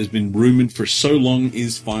reunion that has been rumoured for so long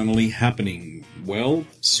is finally happening. Well,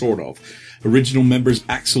 sort of. Original members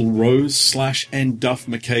Axl Rose, Slash and Duff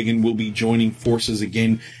McKagan will be joining forces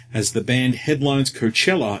again as the band headlines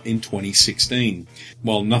Coachella in 2016.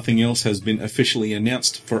 While nothing else has been officially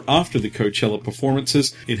announced for after the Coachella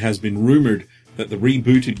performances, it has been rumoured that the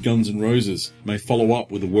rebooted Guns N' Roses may follow up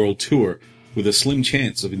with a world tour, with a slim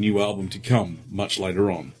chance of a new album to come much later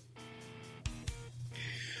on.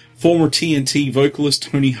 Former TNT vocalist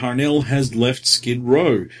Tony Harnell has left Skid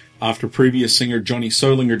Row. After previous singer Johnny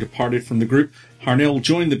Solinger departed from the group, Harnell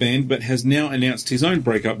joined the band but has now announced his own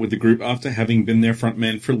breakup with the group after having been their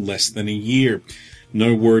frontman for less than a year.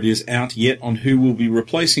 No word is out yet on who will be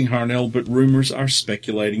replacing Harnell, but rumours are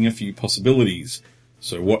speculating a few possibilities.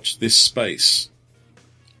 So watch this space.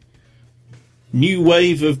 New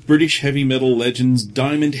wave of British heavy metal legends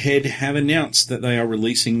Diamond Head have announced that they are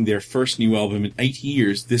releasing their first new album in 8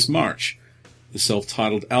 years this March. The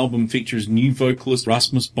self-titled album features new vocalist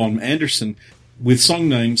Rasmus Bohm Andersen with song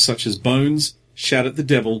names such as Bones, Shout at the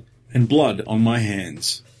Devil, and Blood on My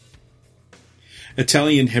Hands.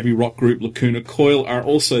 Italian heavy rock group Lacuna Coil are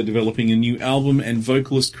also developing a new album, and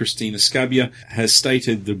vocalist Christina Scabbia has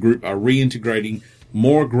stated the group are reintegrating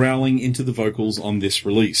more growling into the vocals on this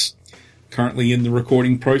release. Currently in the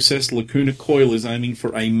recording process, Lacuna Coil is aiming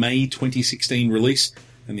for a May 2016 release,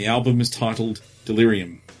 and the album is titled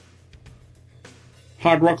Delirium.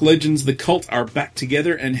 Hard rock legends The Cult are back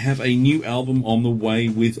together and have a new album on the way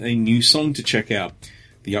with a new song to check out.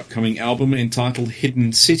 The upcoming album, entitled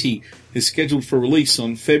Hidden City, is scheduled for release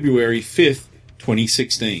on February 5th,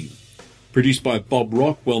 2016. Produced by Bob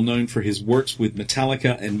Rock, well known for his works with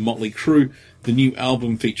Metallica and Motley Crue, the new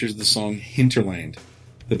album features the song Hinterland.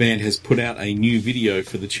 The band has put out a new video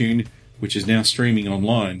for the tune, which is now streaming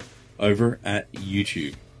online over at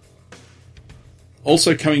YouTube.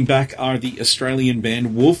 Also coming back are the Australian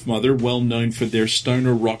band Wolfmother, well known for their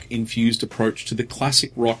stoner rock-infused approach to the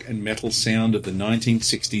classic rock and metal sound of the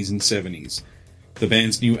 1960s and 70s. The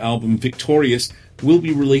band's new album, Victorious, will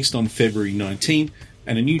be released on February 19,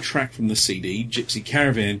 and a new track from the CD, Gypsy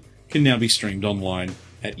Caravan, can now be streamed online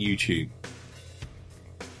at YouTube.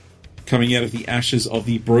 Coming out of the ashes of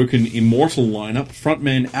the Broken Immortal lineup,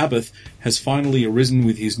 frontman Abath has finally arisen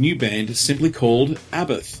with his new band, simply called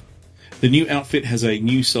Abath. The new outfit has a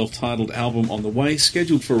new self-titled album on the way,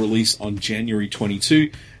 scheduled for release on January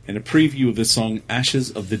 22, and a preview of the song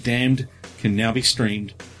Ashes of the Damned can now be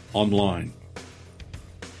streamed online.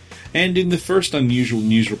 And in the first unusual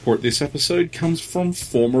news report this episode comes from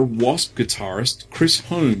former Wasp guitarist Chris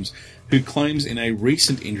Holmes, who claims in a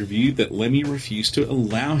recent interview that Lemmy refused to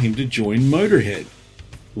allow him to join Motorhead.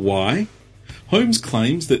 Why? Holmes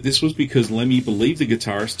claims that this was because Lemmy believed the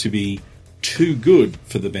guitarist to be too good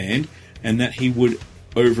for the band and that he would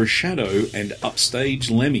overshadow and upstage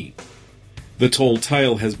Lemmy. The tall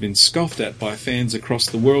tale has been scoffed at by fans across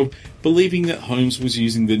the world, believing that Holmes was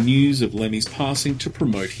using the news of Lemmy's passing to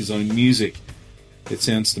promote his own music. It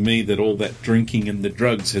sounds to me that all that drinking and the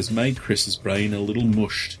drugs has made Chris's brain a little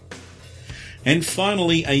mushed. And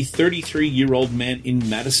finally, a 33-year-old man in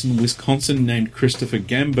Madison, Wisconsin named Christopher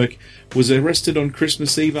Gambuck was arrested on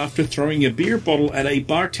Christmas Eve after throwing a beer bottle at a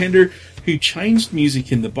bartender who changed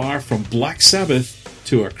music in the bar from Black Sabbath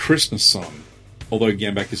to a Christmas song. Although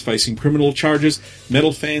Gambuck is facing criminal charges,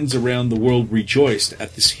 metal fans around the world rejoiced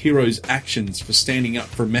at this hero's actions for standing up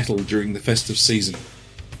for metal during the festive season.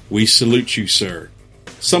 We salute you, sir.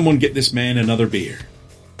 Someone get this man another beer.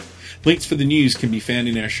 Links for the news can be found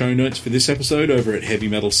in our show notes for this episode over at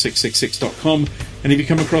heavymetal666.com, and if you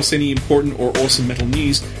come across any important or awesome metal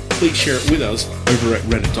news, please share it with us over at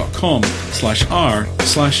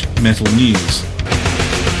reddit.com/r/metal news.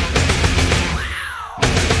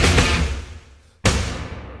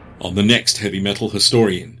 On the next Heavy Metal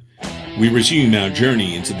Historian, we resume our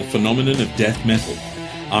journey into the phenomenon of death metal.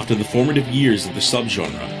 After the formative years of the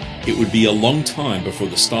subgenre, it would be a long time before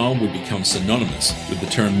the style would become synonymous with the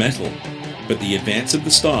term metal, but the advance of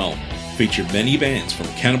the style featured many bands from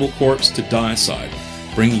Cannibal Corpse to Deicide,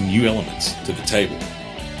 bringing new elements to the table.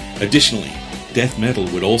 Additionally, death metal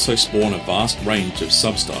would also spawn a vast range of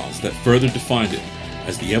substyles that further defined it,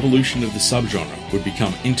 as the evolution of the subgenre would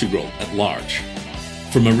become integral at large.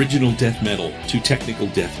 From original death metal to technical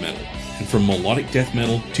death metal, and from melodic death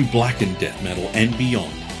metal to blackened death metal and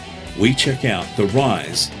beyond, we check out the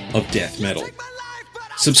rise of death metal.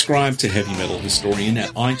 Subscribe to Heavy Metal Historian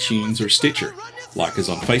at iTunes or Stitcher. Like us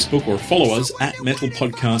on Facebook or follow us at Metal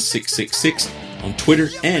Podcast 666 on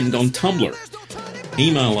Twitter and on Tumblr.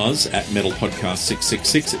 Email us at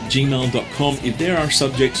metalpodcast666@gmail.com if there are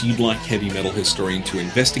subjects you'd like Heavy Metal Historian to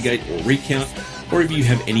investigate or recount, or if you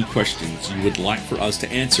have any questions you would like for us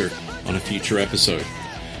to answer on a future episode.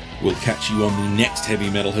 We'll catch you on the next Heavy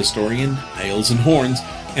Metal Historian, Hails and Horns,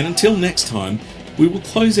 and until next time, we will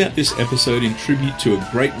close out this episode in tribute to a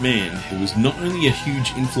great man who was not only a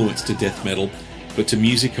huge influence to death metal, but to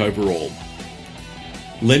music overall.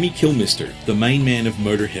 Lemmy Kilmister, the main man of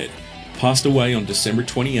Motorhead, passed away on December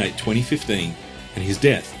 28, 2015, and his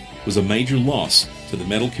death was a major loss to the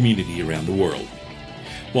metal community around the world.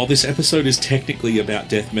 While this episode is technically about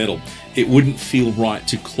death metal, it wouldn't feel right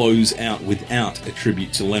to close out without a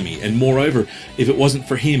tribute to Lemmy, and moreover, if it wasn't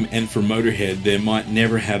for him and for Motorhead, there might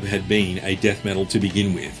never have had been a death metal to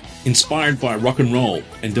begin with. Inspired by rock and roll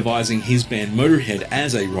and devising his band Motorhead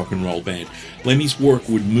as a rock and roll band, Lemmy's work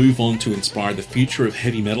would move on to inspire the future of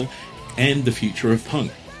heavy metal and the future of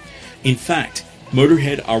punk. In fact,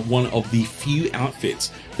 Motorhead are one of the few outfits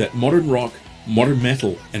that modern rock, modern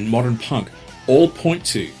metal, and modern punk all point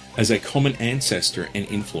to as a common ancestor and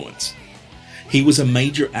influence. He was a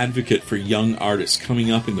major advocate for young artists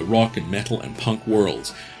coming up in the rock and metal and punk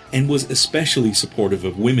worlds, and was especially supportive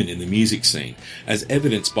of women in the music scene, as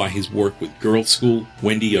evidenced by his work with Girl School,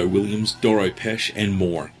 Wendy O. Williams, Doro Pesch, and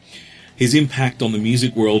more. His impact on the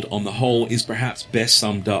music world on the whole is perhaps best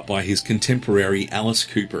summed up by his contemporary Alice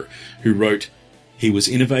Cooper, who wrote, "He was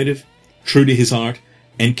innovative, true to his art,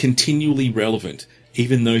 and continually relevant,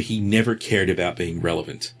 even though he never cared about being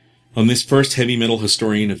relevant." On this first Heavy Metal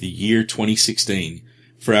Historian of the year 2016,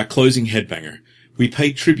 for our closing headbanger, we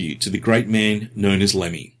paid tribute to the great man known as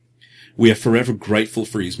Lemmy. We are forever grateful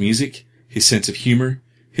for his music, his sense of humor,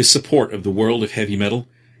 his support of the world of heavy metal,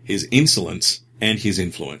 his insolence, and his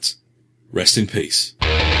influence. Rest in peace.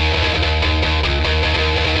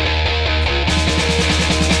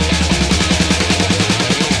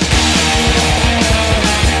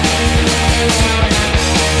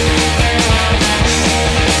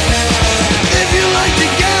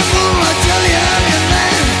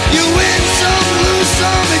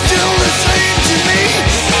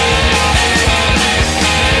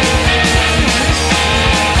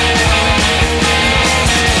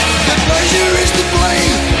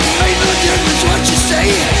 What you say?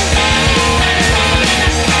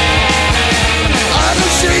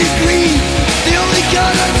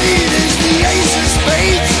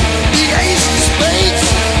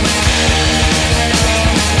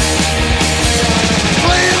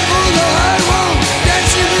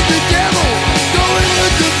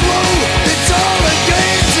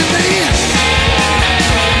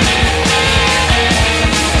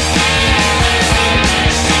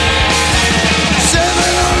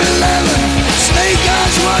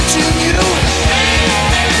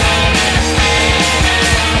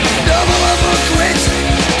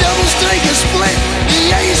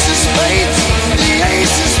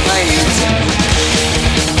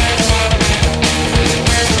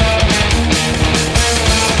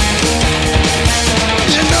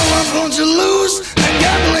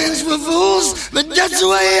 the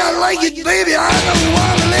way I like it, baby. I don't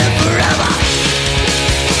wanna live forever.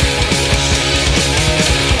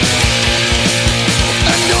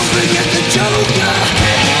 And don't forget the Joker.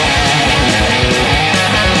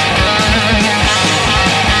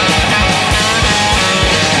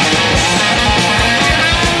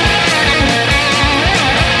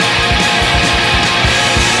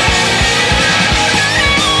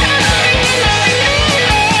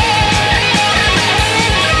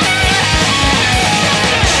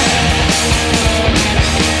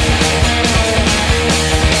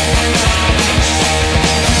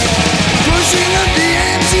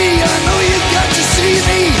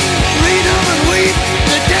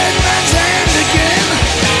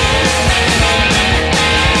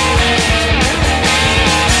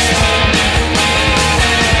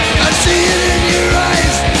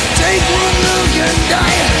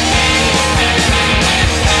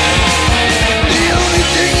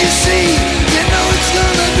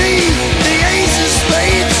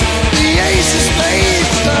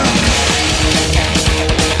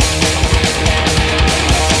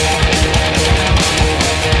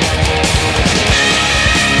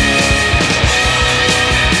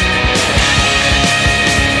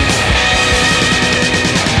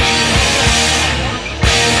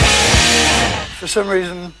 For some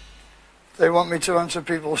reason, they want me to answer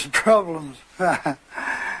people's problems.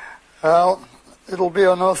 Well, it'll be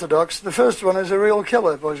unorthodox. The first one is a real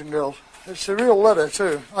killer, boys and girls. It's a real letter,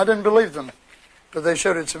 too. I didn't believe them, but they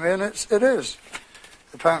showed it to me, and it is,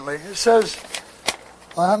 apparently. It says,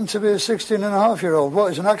 I happen to be a 16-and-a-half-year-old.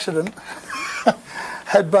 What, is an accident?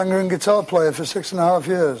 Headbanger and guitar player for 6.5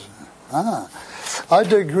 years. I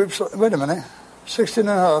did groups like... Wait a minute.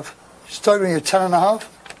 16-and-a-half. Just told me you're 10-and-a-half?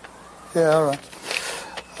 Yeah, all right.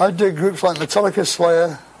 I did groups like Metallica,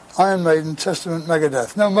 Slayer, Iron Maiden, Testament,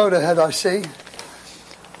 Megadeth. No Motorhead, I see.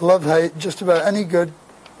 Love, hate, just about any good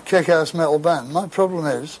kick-ass metal band. My problem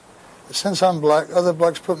is that since I'm black, other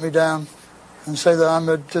blacks put me down and say that I'm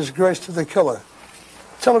a disgrace to the colour.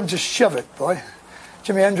 Tell them to shove it, boy.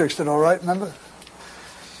 Jimi Hendrix did all right, remember?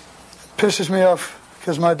 It pisses me off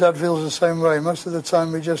because my dad feels the same way. Most of the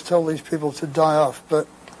time we just tell these people to die off, but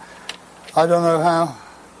I don't know how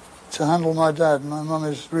to handle my dad. My mum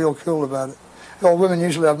is real cool about it. Well, women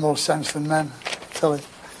usually have more sense than men, tell you.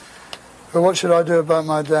 But what should I do about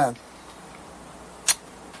my dad?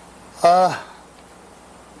 I'll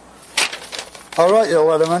write you a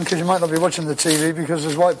letter, man, because you might not be watching the TV because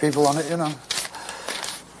there's white people on it, you know.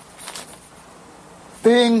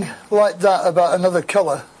 Being like that about another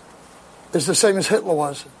colour is the same as Hitler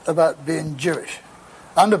was about being Jewish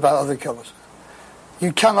and about other colours.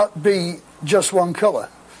 You cannot be just one colour.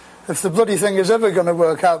 If the bloody thing is ever going to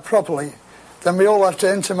work out properly, then we all have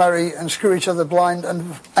to intermarry and screw each other blind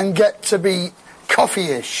and get to be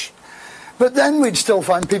coffee-ish. But then we'd still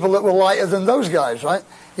find people that were lighter than those guys, right?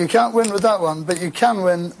 You can't win with that one, but you can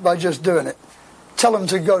win by just doing it. Tell them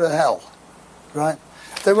to go to hell, right?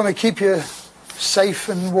 They want to keep you safe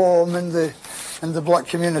and warm in the black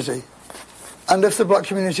community. And if the black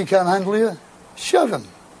community can't handle you, shove them.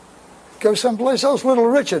 Go someplace else. Little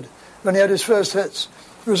Richard, when he had his first hits,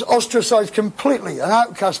 he was ostracised completely, an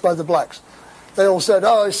outcast by the blacks. They all said,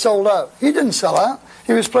 oh, he's sold out. He didn't sell out.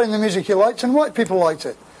 He was playing the music he liked, and white people liked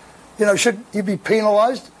it. You know, should he be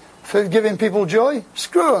penalised for giving people joy?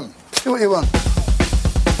 Screw him. Do what you want.